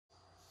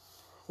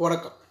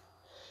வணக்கம்.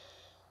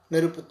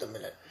 நெருப்பு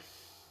தமிழன்.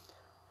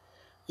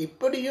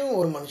 இப்படியும்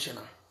ஒரு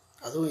மனுஷனா,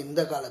 அதுவும்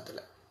இந்த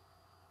காலத்தில்,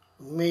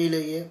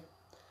 உண்மையிலேயே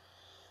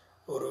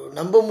ஒரு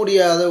நம்ப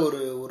முடியாத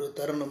ஒரு ஒரு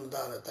தருணம்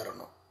தான் அந்த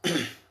தருணம்.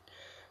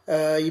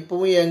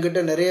 இப்போவும்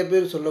என்கிட்ட நிறைய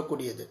பேர்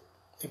சொல்லக்கூடியது,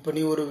 இப்போ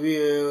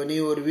நீ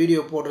ஒரு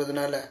வீடியோ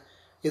போடுறதுனால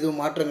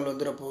எதுவும் மாற்றங்கள்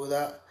வந்துட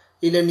போகுதா,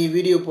 இல்லை நீ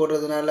வீடியோ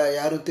போடுறதுனால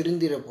யாரும்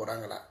திருந்திட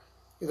போகிறாங்களா,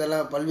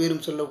 இதெல்லாம்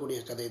பல்வேறும் சொல்லக்கூடிய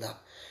கதை தான்.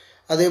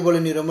 அதே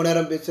போல் நீ ரொம்ப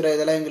நேரம் பேசுகிற,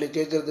 இதெல்லாம் எங்களுக்கு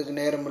கேட்குறதுக்கு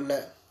நேரம் இல்லை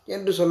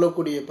என்று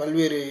சொல்லக்கூடிய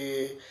பல்வேறு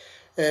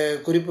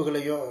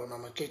குறிப்புகளையும்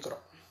நம்ம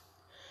கேட்குறோம்.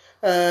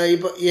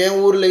 இப்போ என்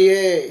ஊர்லேயே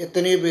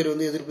எத்தனையோ பேர்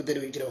வந்து எதிர்ப்பு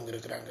தெரிவிக்கிறவங்க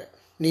இருக்கிறாங்க.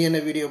 நீ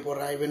என்ன வீடியோ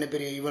போடுறான், இவன்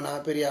என்ன இவனா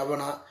பெரிய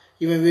அவனா,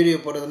 இவன் வீடியோ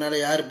போடுறதுனால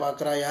யார்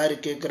பார்க்குறா, யார்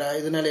கேட்குறா,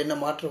 இதனால் என்ன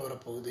மாற்றம்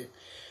வரப்போகுது,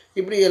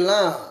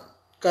 இப்படியெல்லாம்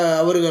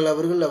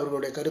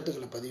அவர்களுடைய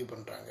கருத்துக்களை பதிவு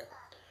பண்ணுறாங்க.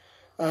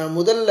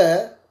 முதல்ல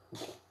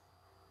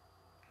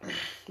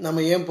நம்ம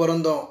ஏன்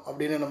பிறந்தோம்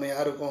அப்படின்னு நம்ம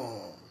யாருக்கும்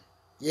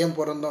ஏன்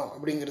பிறந்தோம்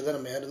அப்படிங்கிறத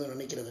நம்ம யாரும்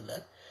நினைக்கிறது இல்லை.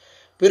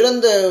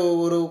 பிறந்த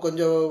ஒரு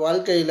கொஞ்சம்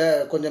வாழ்க்கையில்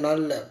கொஞ்ச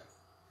நாளில்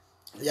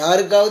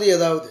யாருக்காவது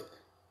ஏதாவது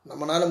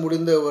நம்மளால்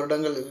முடிந்த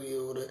வருடங்கள்,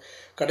 ஒரு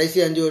கடைசி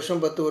 5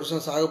 வருஷம் 10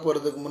 வருஷம் சாக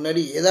போகிறதுக்கு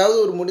முன்னாடி ஏதாவது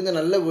ஒரு முடிந்த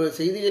நல்ல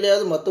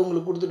செய்திகளையாவது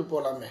மற்றவங்களுக்கு கொடுத்துட்டு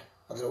போகலாமே.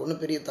 அதில்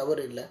ஒன்றும் பெரிய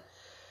தவறு இல்லை,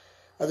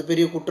 அது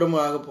பெரிய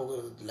குற்றமும் ஆக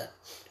போகிறது இல்லை.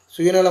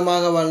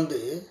 சுயநலமாக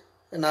வாழ்ந்து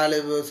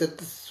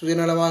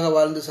சுயநலமாக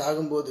வாழ்ந்து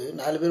சாகும்போது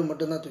 4 பேர்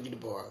மட்டும்தான் தூக்கிட்டு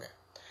போவாங்க.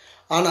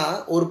 ஆனால்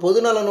ஒரு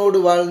பொதுநலனோடு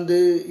வாழ்ந்து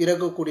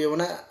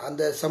இறக்கக்கூடியவனை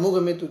அந்த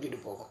சமூகமே தூக்கிட்டு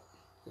போகும்.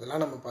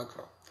 இதெல்லாம் நம்ம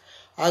பார்க்குறோம்.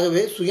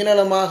 ஆகவே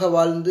சுயநலமாக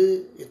வாழ்ந்து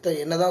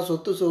என்னதான்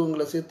சொத்து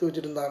சுகங்களை சேர்த்து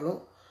வச்சுருந்தாலும்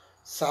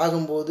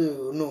சாகும்போது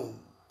இன்னும்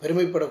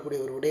பெருமைப்படக்கூடிய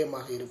ஒரு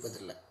விடயமாக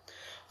இருப்பதில்லை.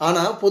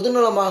 ஆனால்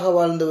பொதுநலமாக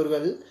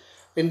வாழ்ந்தவர்கள்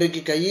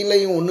இன்றைக்கு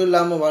கையிலையும் ஒன்றும்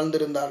இல்லாமல்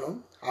வாழ்ந்திருந்தாலும்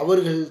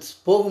அவர்கள்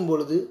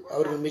போகும்பொழுது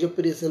அவர்கள்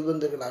மிகப்பெரிய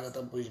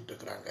செல்வந்தர்களாகத்தான் போய்கிட்டு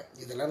இருக்கிறாங்க.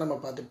 இதெல்லாம் நம்ம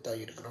பார்த்துட்டு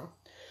தான் இருக்கிறோம்.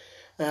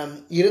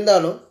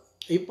 இருந்தாலும்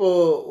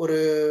இப்போது ஒரு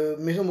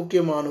மிக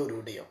முக்கியமான ஒரு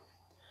விடயம்,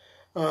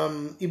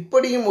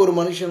 இப்படியும் ஒரு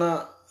மனுஷனா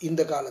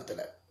இந்த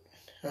காலத்தில்,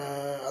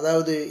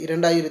 அதாவது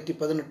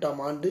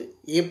 2018ஆம் ஆண்டு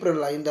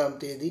ஏப்ரல் 5ஆம்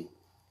தேதி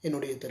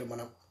என்னுடைய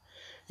திருமணம்.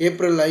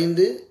 ஏப்ரல்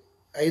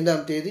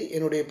 5ஆம் தேதி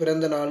என்னுடைய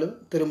பிறந்த நாளும்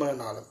திருமண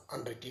நாளும்.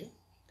 அன்றைக்கு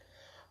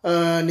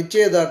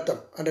நிச்சயதார்த்தம்,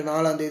 அன்று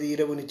 4ஆம் தேதி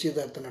இரவு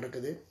நிச்சயதார்த்தம்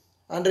நடக்குது.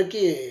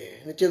 அன்றைக்கு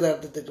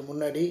நிச்சயதார்த்தத்துக்கு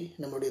முன்னாடி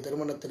நம்மளுடைய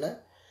திருமணத்தில்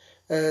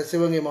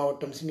சிவகங்கை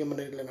மாவட்டம்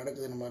சிங்கமனையில்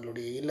நடக்குது.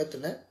 நம்மளுடைய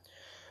இல்லத்தில்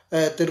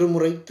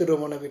திருமுறை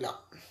திருமண விழா,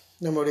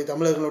 நம்மளுடைய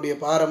தமிழர்களுடைய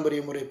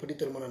பாரம்பரிய முறைப்படி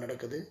திருமணம்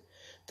நடக்குது.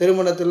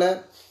 திருமணத்தில்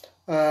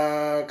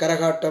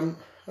கரகாட்டம்,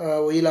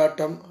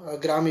 ஒயிலாட்டம்,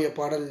 கிராமிய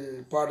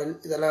பாடல்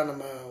இதெல்லாம்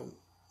நம்ம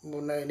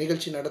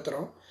நிகழ்ச்சி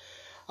நடத்துகிறோம்.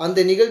 அந்த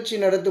நிகழ்ச்சி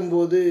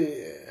நடத்தும்போது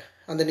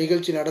அந்த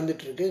நிகழ்ச்சி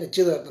நடந்துகிட்ருக்கு,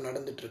 நிச்சயதார்த்தம்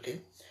நடந்துகிட்ருக்கு.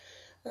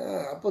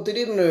 அப்போ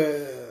திடீர்னு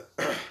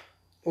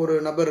ஒரு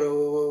நபர்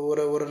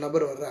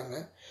வர்றாங்க.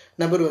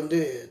 நபர் வந்து,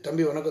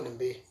 தம்பி வணக்கம்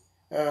தம்பி,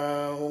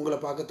 உங்களை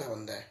பார்க்கத்தான்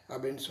வந்தேன்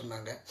அப்படின்னு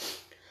சொன்னாங்க.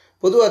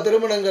 பொதுவாக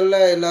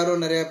திருமணங்களில்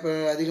எல்லாரும்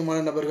அதிகமான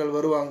நபர்கள்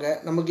வருவாங்க.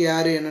 நமக்கு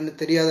யார் என்னென்னு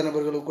தெரியாத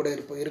நபர்களும் கூட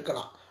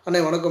இருக்கலாம்.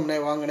 அண்ணே வணக்கம்ண்ணே,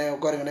 வாங்கண்ணே,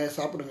 உட்காருங்கண்ணே,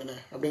 சாப்பிடுங்கண்ணே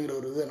அப்படிங்கிற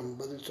ஒரு இதை நம்ம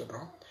பதில்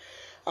சொல்கிறோம்.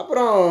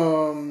 அப்புறம்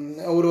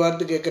ஒரு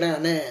வார்த்தை கேட்குறேன்,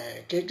 அண்ணே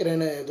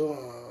கேட்குறேன்னு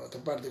எதுவும்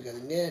தப்பாக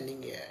எடுத்துக்காதீங்க,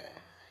 நீங்கள்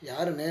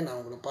யாருண்ணே, நான்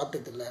உங்களை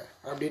பார்த்ததில்லை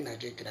அப்படின்னு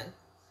நான் கேட்குறேன்.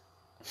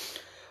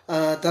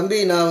 தம்பி,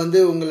 நான் வந்து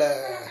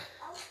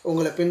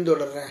உங்களை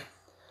பின்தொடர்றேன்,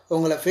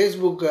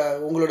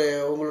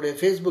 உங்களுடைய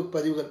ஃபேஸ்புக்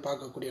பதிவுகள்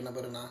பார்க்கக்கூடிய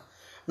நபர்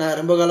நான்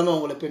ரொம்ப காலமாக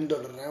உங்களை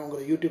பின்தொடர்றேன்,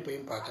 உங்களை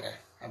யூடியூப்பையும் பார்க்குறேன்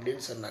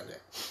அப்படின்னு சொன்னாங்க.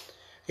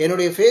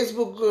 என்னுடைய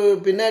ஃபேஸ்புக்கு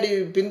பின்னாடி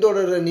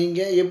பின்தொடர்ற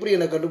நீங்கள் எப்படி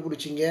என்னை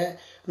கண்டுபிடிச்சிங்க,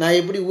 நான்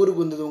எப்படி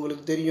ஊருக்கு வந்தது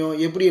உங்களுக்கு தெரியும்,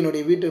 எப்படி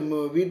என்னுடைய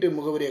வீட்டு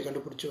முகவரியை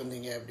கண்டுபிடிச்சி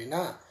வந்தீங்க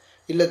அப்படின்னா,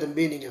 இல்லை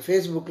தம்பி, நீங்கள்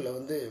ஃபேஸ்புக்கில்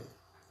வந்து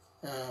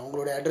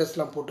உங்களுடைய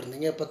அட்ரஸ்லாம்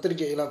போட்டிருந்தீங்க,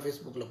 பத்திரிகையெல்லாம்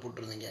ஃபேஸ்புக்கில்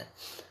போட்டிருந்தீங்க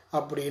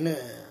அப்படின்னு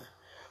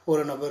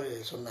ஒரு நபர்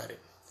சொன்னார்.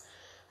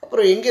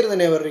 அப்புறம்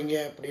எங்கேருந்தனே வர்றீங்க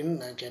அப்படின்னு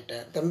நான்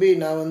கேட்டேன். தம்பி,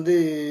 நான் வந்து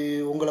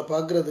உங்களை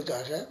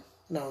பார்க்குறதுக்காக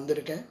நான்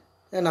வந்திருக்கேன்,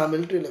 நான்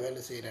மிலிட்ரியில்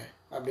வேலை செய்கிறேன்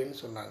அப்படின்னு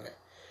சொன்னாங்க.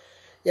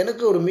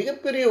 எனக்கு ஒரு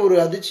மிகப்பெரிய ஒரு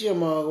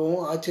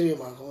அதிர்ச்சியமாகவும்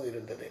ஆச்சரியமாகவும்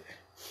இருந்தது.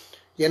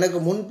 எனக்கு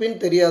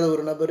முன்பின் தெரியாத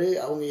ஒரு நபர்,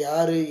 அவங்க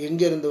யார்,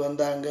 எங்கேருந்து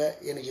வந்தாங்க,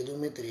 எனக்கு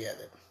எதுவுமே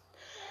தெரியாது.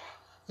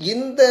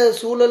 இந்த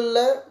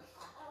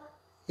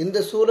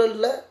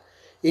சூழலில்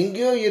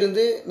எங்கேயோ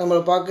இருந்து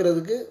நம்மளை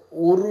பார்க்குறதுக்கு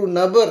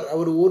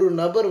ஒரு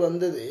நபர்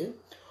வந்தது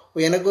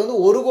எனக்கு வந்து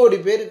 1 கோடி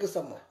பேருக்கு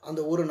சமம்.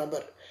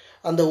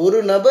 அந்த ஒரு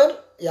நபர்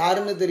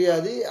யாருன்னு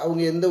தெரியாது,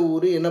 அவங்க எந்த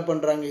ஊர், என்ன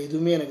பண்ணுறாங்க,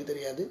 எதுவுமே எனக்கு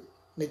தெரியாது.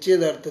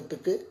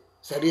 நிச்சயதார்த்தத்துக்கு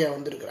சரியாக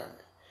வந்திருக்கிறாங்க.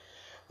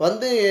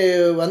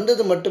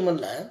 வந்தது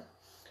மட்டுமல்ல,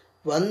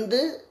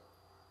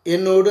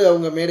 என்னோடு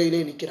அவங்க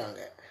மேடையிலே நிற்கிறாங்க.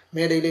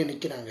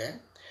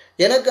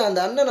 எனக்கு அந்த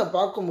அண்ணனை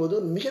பார்க்கும்போது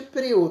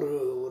மிகப்பெரிய ஒரு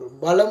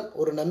பலம்,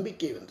 ஒரு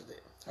நம்பிக்கை வந்தது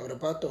அவரை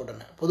பார்த்த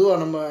உடனே. பொதுவாக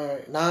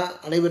நான்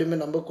அனைவருமே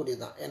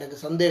நம்பக்கூடியதான். எனக்கு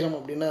சந்தேகம்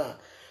அப்படின்னா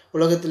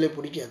உலகத்திலே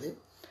பிடிக்காது.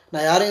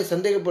 நான் யாரையும்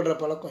சந்தேகப்படுற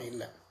பழக்கம்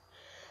இல்லை.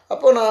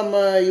 அப்போது நாம்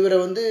இவரை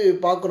வந்து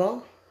பார்க்குறோம்,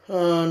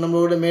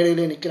 நம்மளோட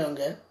மேடையிலே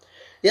நிற்கிறாங்க.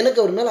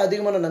 எனக்கு அவர் மேலே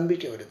அதிகமான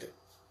நம்பிக்கை வருது.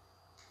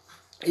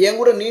 என்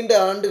கூட நீண்ட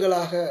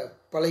ஆண்டுகளாக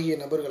பழகிய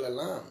நபர்கள்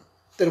எல்லாம்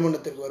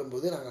திருமணத்திற்கு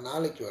வரும்போது நாங்கள்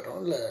நாளைக்கு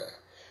வரோம், இல்லை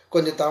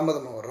கொஞ்சம்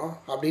தாமதமாக வரோம்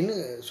அப்படின்னு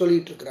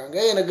சொல்லிகிட்டு இருக்கிறாங்க.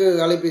 எனக்கு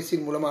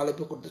அலைபேசியின் மூலமாக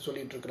அழைப்பு கொடுத்து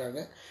சொல்லிகிட்டு இருக்கிறாங்க.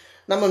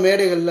 நம்ம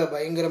மேடைகளில்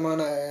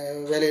பயங்கரமான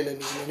வேலையில்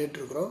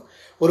நின்றுட்டுருக்குறோம்.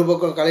 ஒரு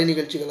பக்கம் கலை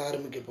நிகழ்ச்சிகள்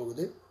ஆரம்பிக்க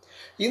போகுது.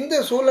 இந்த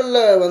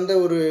சூழலில் வந்த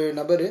ஒரு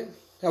நபர்,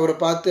 அவரை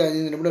பார்த்து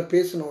 5 நிமிடம்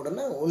பேசின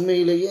உடனே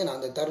உண்மையிலேயே நான்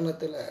அந்த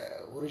தருணத்தில்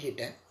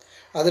உருகிட்டேன்.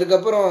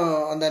 அதற்கப்புறம்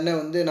அந்த அண்ணன்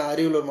வந்து, நான்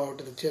அரியலூர்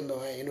மாவட்டத்தை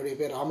சேர்ந்தவன், என்னுடைய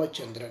பேர்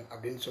ராமச்சந்திரன்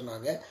அப்படின்னு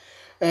சொன்னாங்க.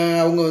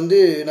 அவங்க வந்து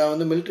நான்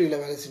வந்து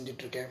மிலிட்ரியில் வேலை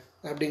செஞ்சிட்ருக்கேன்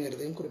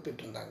அப்படிங்கிறதையும்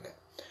குறிப்பிட்டிருந்தாங்க.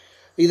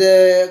 இதை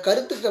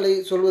கருத்துக்களை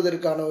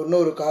சொல்வதற்கான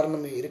இன்னொரு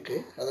காரணமே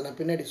இருக்குது, அதை நான்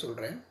பின்னாடி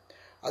சொல்கிறேன்.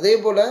 அதே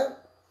போல்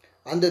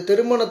அந்த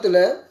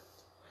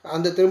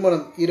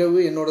திருமணம் இரவு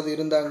என்னோடது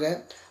இருந்தாங்க.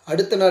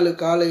 அடுத்த நாள்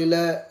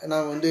காலையில்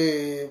நான் வந்து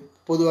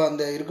பொதுவாக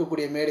அந்த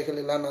இருக்கக்கூடிய மேடைகள்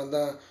எல்லாம் நான்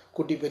தான்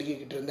கூட்டி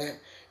பெருக்கிக்கிட்டு இருந்தேன்.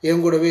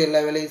 என் கூடவே எல்லா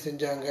வேலையும்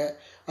செஞ்சாங்க.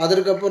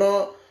 அதற்கப்புறம்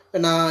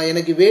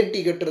எனக்கு வேட்டி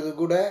கட்டுறது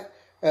கூட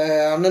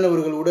அண்ணன்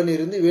அவர்கள் உடன்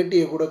இருந்து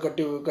வேட்டியை கூட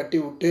கட்டி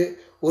விட்டு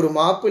ஒரு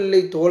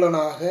மாப்பிள்ளை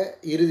தோழனாக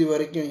இறுதி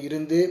வரைக்கும்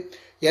இருந்து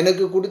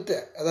எனக்கு கொடுத்த,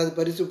 அதாவது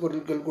பரிசு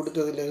பொருட்கள்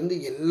கொடுத்ததுலேருந்து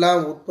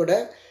எல்லாம் உட்பட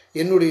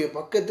என்னுடைய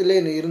பக்கத்திலே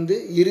இருந்து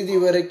இறுதி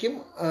வரைக்கும்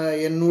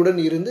என்னுடன்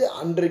இருந்து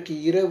அன்றைக்கு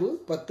இரவு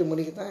 10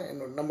 மணிக்கு தான்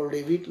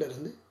நம்மளுடைய வீட்டில்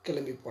இருந்து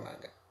கிளம்பி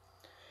போனாங்க.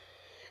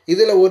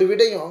 இதில் ஒரு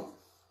விடயம்,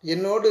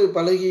 என்னோடு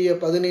பழகிய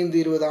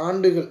 15-20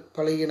 ஆண்டுகள்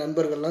பழகிய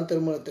நண்பர்கள்லாம்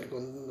திருமணத்திற்கு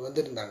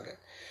வந்திருந்தாங்க.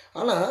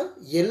 ஆனால்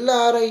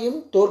எல்லாரையும்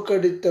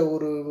தோற்கடித்த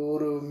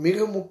ஒரு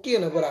மிக முக்கிய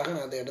நபராக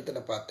நான் அந்த இடத்துல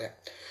பார்த்தேன்.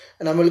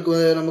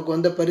 நமக்கு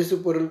வந்த பரிசு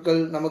பொருட்கள்,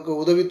 நமக்கு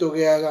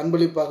உதவித்தொகையாக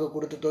அன்பளிப்பாக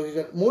கொடுத்த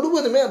தொகைகள்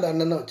முழுவதுமே அந்த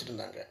அண்ணன் தான்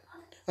வச்சுருந்தாங்க.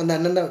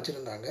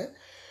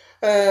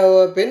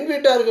 பெண்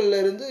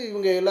வீட்டார்கள்லேருந்து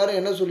இவங்க எல்லாரும்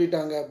என்ன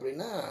சொல்லிட்டாங்க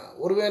அப்படின்னா,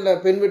 ஒருவேளை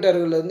பெண்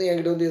வீட்டார்கள்லேருந்து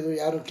என்கிட்ட வந்து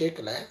எதுவும் யாரும்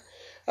கேட்கல.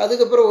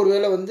 அதுக்கப்புறம்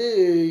ஒருவேளை வந்து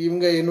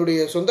இவங்க என்னுடைய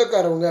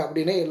சொந்தக்காரவங்க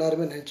அப்படின்னு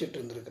எல்லாருமே நினச்சிட்டு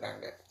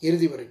இருந்திருக்கிறாங்க.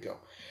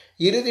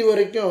 இறுதி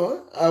வரைக்கும்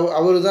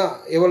அவர் தான்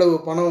எவ்வளவு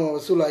பணம்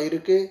வசூலாக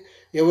இருக்குது,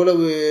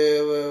 எவ்வளவு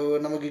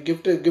நமக்கு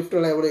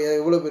கிஃப்டெல்லாம்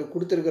எவ்வளோ பேர்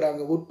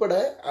கொடுத்துருக்குறாங்க உட்பட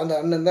அந்த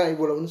அண்ணன் தான்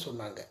இவ்வளவுன்னு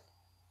சொன்னாங்க.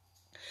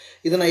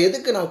 இதை நான்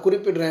எதுக்கு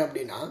குறிப்பிடுறேன்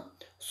அப்படின்னா,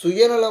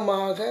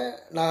 சுயநலமாக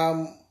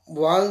நாம்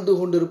வாழ்ந்து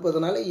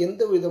கொண்டிருப்பதனால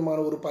எந்த விதமான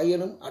ஒரு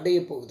பயனும் அடைய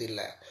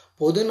போவதில்லை.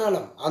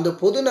 பொதுநலம், அந்த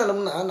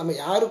பொதுநலம்னா நம்ம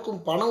யாருக்கும்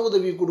பண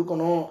உதவி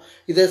கொடுக்கணும்,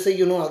 இதை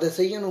செய்யணும் அதை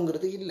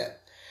செய்யணுங்கிறது இல்லை.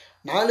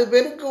 4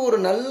 பேருக்கு ஒரு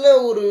நல்ல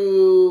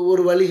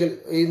ஒரு வழிகள்,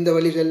 இந்த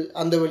வழிகள்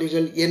அந்த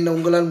வழிகள் என்ன,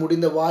 உங்களால்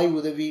முடிந்த வாய்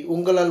உதவி,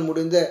 உங்களால்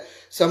முடிந்த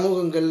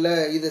சமூகங்களில்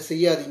இதை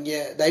செய்யாதீங்க,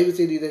 தயவு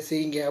செய்து இதை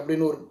செய்யுங்க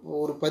அப்படின்னு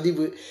ஒரு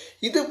பதிவு,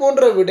 இது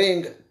போன்ற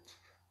விடயங்கள்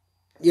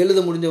எழுத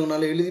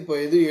முடிஞ்சவங்களால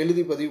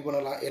எழுதி பதிவு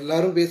பண்ணலாம்.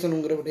 எல்லாரும்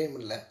பேசணுங்கிற விடயம்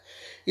இல்லை.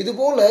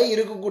 இதுபோல்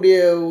இருக்கக்கூடிய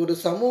ஒரு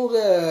சமூக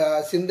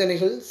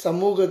சிந்தனைகள்,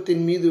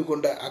 சமூகத்தின் மீது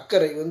கொண்ட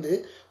அக்கறை வந்து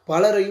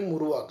பலரையும்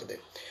உருவாக்குது.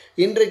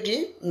 இன்றைக்கு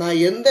நான்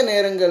எந்த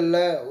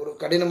நேரங்களில் ஒரு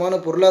கடினமான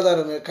பொருளாதார,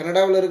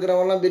 கனடாவில்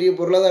இருக்கிறவங்களாம் பெரிய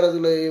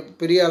பொருளாதாரத்தில்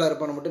பெரிய ஆளாக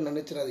இருப்பான்னு மட்டும்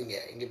நினச்சிடாதீங்க.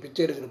 இங்கே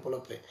பிச்சை எடுக்கிற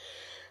பொழப்பு.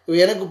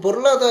 எனக்கு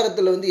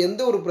பொருளாதாரத்தில் வந்து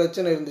எந்த ஒரு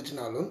பிரச்சனை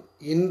இருந்துச்சுனாலும்,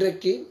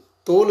 இன்றைக்கு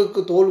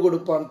தோளுக்கு தோல்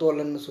கொடுப்பான்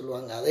தோழன்னு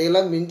சொல்லுவாங்க.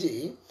 அதையெல்லாம் மிஞ்சி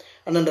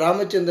அண்ணன்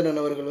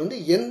ராமச்சந்திரன் அவர்கள் வந்து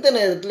எந்த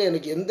நேரத்தில்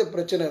எனக்கு எந்த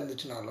பிரச்சனை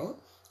இருந்துச்சுனாலும்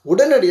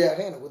உடனடியாக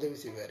எனக்கு உதவி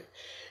செய்வார்.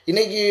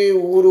 இன்றைக்கி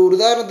ஒரு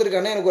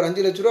உதாரணத்திற்கான எனக்கு ஒரு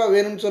 5 லட்ச ரூபா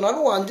வேணும்னு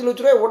சொன்னாலும் 5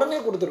 லட்ச ரூபாய் உடனே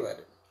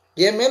கொடுத்துருவார்.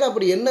 என் மேலே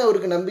அப்படி என்ன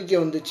அவருக்கு நம்பிக்கை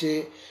வந்துச்சு,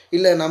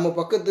 இல்லை நம்ம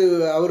பக்கத்து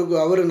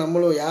அவர்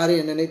நம்மளும் யார்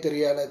என்னன்னே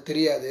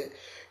தெரியாது.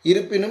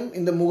 இருப்பினும்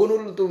இந்த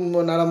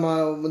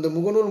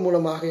முகநூல்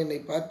மூலமாக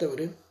என்னை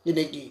பார்த்தவர்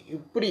இன்னைக்கு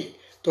இப்படி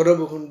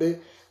தொடர்பு கொண்டு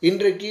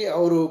இன்றைக்கு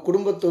அவர்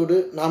குடும்பத்தோடு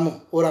நாமும்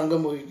ஒரு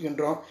அங்கம்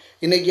வகிக்கின்றோம்.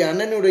 இன்றைக்கி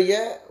அண்ணனுடைய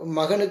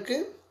மகனுக்கு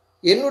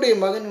என்னுடைய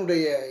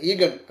மகனுடைய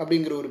ஈகன்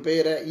அப்படிங்கிற ஒரு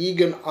பெயரை,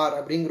 ஈகன் ஆர்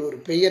அப்படிங்கிற ஒரு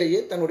பெயரையே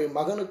தன்னுடைய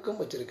மகனுக்கும்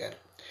வச்சுருக்கார்.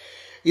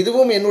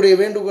 இதுவும் என்னுடைய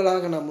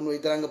வேண்டுகோளாக நான்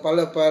முன்வைத்தேன். அங்கே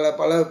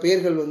பல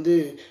பேர்கள் வந்து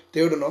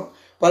தேடணும்.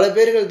 பல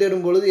பேர்கள்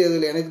தேடும் பொழுது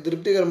இதில் எனக்கு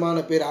திருப்திகரமான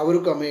பேர்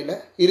அவருக்கும் அமையல.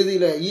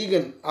 இறுதியில்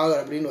ஈகன் ஆர்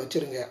அப்படின்னு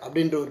வச்சுருங்க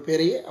அப்படின்ற ஒரு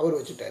பேரையே அவர்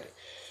வச்சுட்டார்.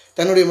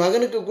 தன்னுடைய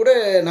மகனுக்கு கூட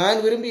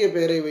நான் விரும்பிய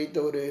பெயரை வைத்த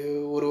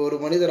ஒரு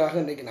மனிதராக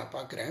இன்றைக்கி நான்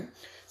பார்க்குறேன்.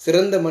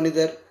 சிறந்த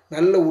மனிதர்,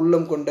 நல்ல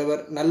உள்ளம்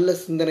கொண்டவர், நல்ல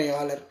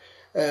சிந்தனையாளர்,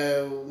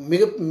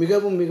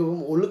 மிகவும்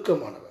மிகவும்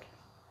ஒழுக்கமானவர்.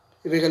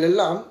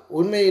 இவைகளெல்லாம்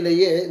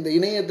உண்மையிலேயே இந்த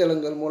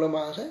இணையதளங்கள்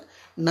மூலமாக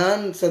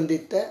நான்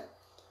சந்தித்த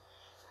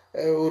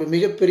ஒரு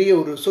மிகப்பெரிய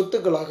ஒரு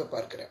சொத்துக்களாக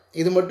பார்க்கிறேன்.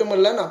 இது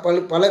மட்டுமல்ல, நான்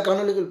பல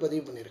காணொலிகள்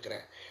பதிவு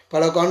பண்ணியிருக்கிறேன்.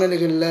 பல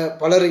காணொலிகளில்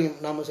பலரையும்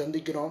நாம்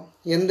சந்திக்கிறோம்.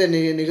 எந்த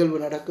நிகழ்வு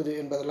நடக்குது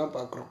என்பதெல்லாம்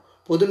பார்க்குறோம்.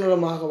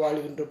 பொதுநலமாக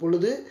வாழ்கின்ற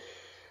பொழுது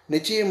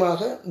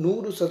நிச்சயமாக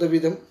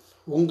 100%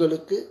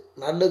 உங்களுக்கு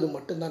நல்லது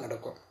மட்டும்தான்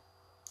நடக்கும்.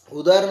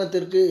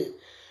 உதாரணத்திற்கு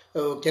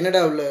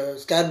கனடாவில்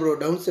ஸ்கார்பரோ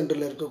டவுன்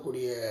சென்டரில்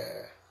இருக்கக்கூடிய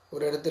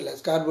ஒரு இடத்துல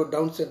ஸ்கார்பரோ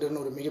டவுன்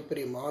சென்டர்னு ஒரு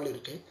மிகப்பெரிய மால்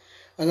இருக்குது.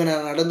 அங்கே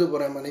நான் நடந்து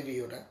போகிறேன்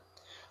மனைவியோட.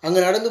 அங்கே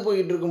நடந்து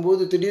போய்கிட்டு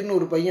இருக்கும்போது திடீர்னு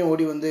ஒரு பையன்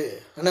ஓடி வந்து,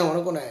 அண்ணா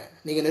வணக்கண்ணே,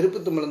 நீங்கள்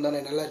நெருப்புத்தமிழன் தானே,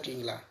 நல்லா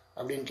இருக்கீங்களா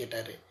அப்படின்னு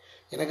கேட்டார்.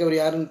 எனக்கு அவர்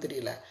யாருன்னு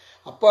தெரியல.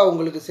 அப்பா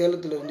உங்களுக்கு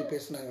சேலத்தில் இருந்து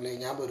பேசுனாங்களே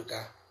ஞாபகம்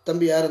இருக்கா?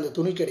 தம்பி யார், அந்த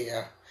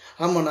துணிக்கடையா?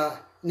 ஆமாண்ணா,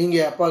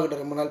 நீங்கள் அப்பா கிட்ட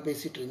ரொம்ப நாள்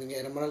பேசிகிட்டு இருந்தீங்க,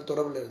 ரொம்ப நாள்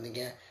தொடர்பில்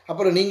இருந்தீங்க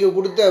அப்புறம் நீங்கள்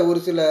கொடுத்த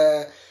ஒரு சில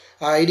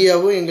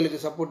ஐடியாவும் எங்களுக்கு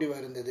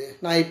சப்போர்ட்டிவாக இருந்தது,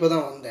 நான் இப்போ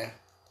தான் வந்தேன்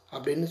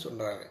அப்படின்னு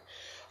சொல்கிறாங்க.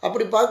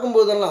 அப்படி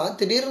பார்க்கும்போதெல்லாம்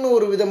திடீர்னு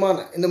ஒரு விதமான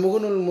இந்த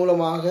முகநூல்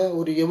மூலமாக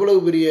ஒரு எவ்வளவு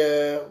பெரிய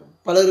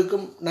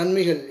பலருக்கும்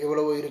நன்மைகள்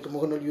எவ்வளவோ இருக்குது.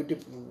 முகநூல்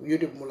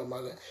யூடியூப்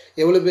மூலமாக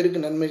எவ்வளோ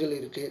பேருக்கு நன்மைகள்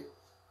இருக்குது.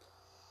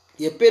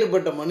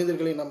 எப்பேற்பட்ட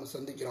மனிதர்களை நம்ம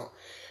சந்திக்கிறோம்.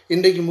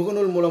 இன்றைக்கு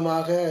முகநூல்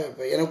மூலமாக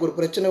இப்போ எனக்கு ஒரு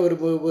பிரச்சனை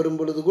வரும்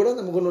பொழுது கூட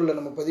அந்த முகநூலில்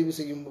நம்ம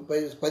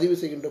பதிவு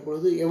செய்கின்ற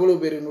பொழுது எவ்வளோ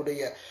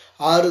பேரினுடைய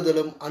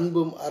ஆறுதலும்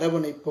அன்பும்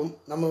அரவணைப்பும்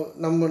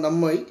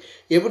நம்மை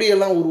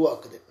எப்படியெல்லாம்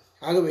உருவாக்குது.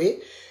 ஆகவே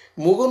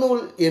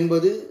முகநூல்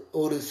என்பது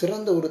ஒரு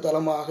சிறந்த ஒரு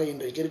தளமாக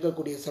இன்றைக்கு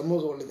இருக்கக்கூடிய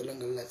சமூக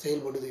வலைதளங்களில்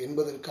செயல்படுது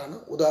என்பதற்கான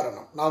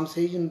உதாரணம். நாம்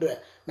செய்கின்ற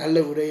நல்ல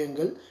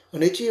விடயங்கள்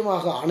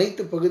நிச்சயமாக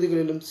அனைத்து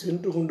பகுதிகளிலும்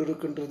சென்று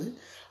கொண்டிருக்கின்றது.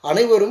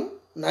 அனைவரும்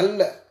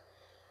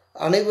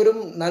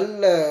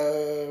நல்ல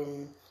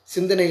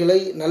சிந்தனைகளை,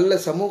 நல்ல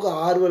சமூக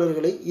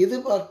ஆர்வலர்களை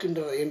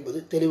எதிர்பார்க்கின்றனர் என்பது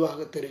தெளிவாக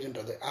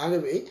தெரிகின்றது.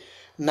 ஆகவே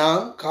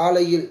நாம்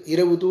காலையில்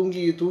இரவு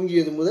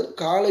தூங்கியது முதல்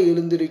காலை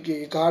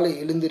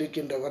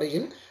எழுந்திருக்கின்ற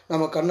வரையில்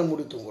நம்ம கண்ணை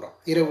மூடி தூங்குகிறோம்.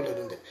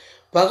 இரவிலிருந்து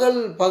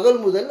பகல்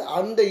முதல்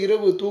அந்த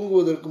இரவு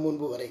தூங்குவதற்கு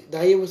முன்பு வரை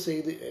தயவு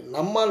செய்து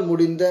நம்மால்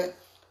முடிந்த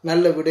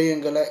நல்ல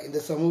விடயங்களை இந்த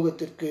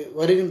சமூகத்திற்கு,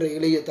 வருகின்ற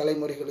இளைய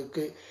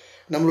தலைமுறைகளுக்கு,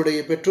 நம்மளுடைய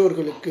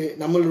பெற்றோர்களுக்கு,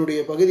 நம்மளுடைய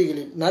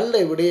பகுதிகளில் நல்ல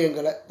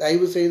விடயங்களை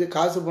தயவு செய்து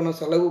காசு பணம்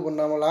செலவு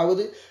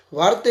பண்ணாமலாவது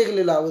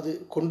வார்த்தைகளிலாவது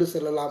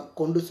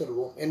கொண்டு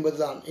செல்வோம்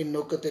என்பதுதான் என்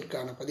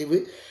நோக்கத்திற்கான பதிவு.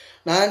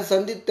 நான்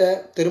சந்தித்த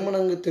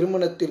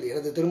திருமணத்தில்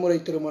எனது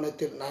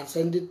திருமணத்தில் நான்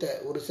சந்தித்த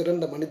ஒரு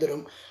சிறந்த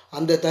மனிதரும்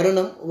அந்த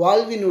தருணம்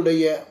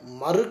வாழ்வினுடைய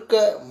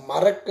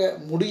மறக்க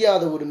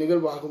முடியாத ஒரு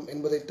நிகழ்வாகும்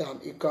என்பதைத்தான்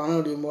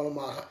இக்காணொலி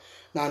மூலமாக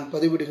நான்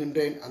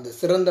பதிவிடுகின்றேன். அந்த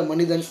சிறந்த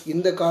மனிதன்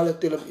இந்த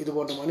காலத்திலும்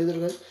இதுபோன்ற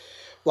மனிதர்கள்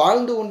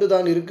வாழ்ந்து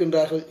கொண்டுதான்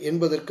இருக்கின்றார்கள்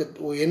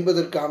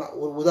என்பதற்கான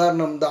ஒரு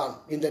உதாரணம்தான்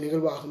இந்த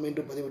நிகழ்வாகும்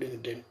என்று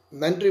பதிவிடுகின்றேன்.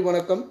 நன்றி,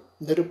 வணக்கம்.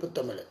 நெருப்பு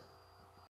தமிழன்.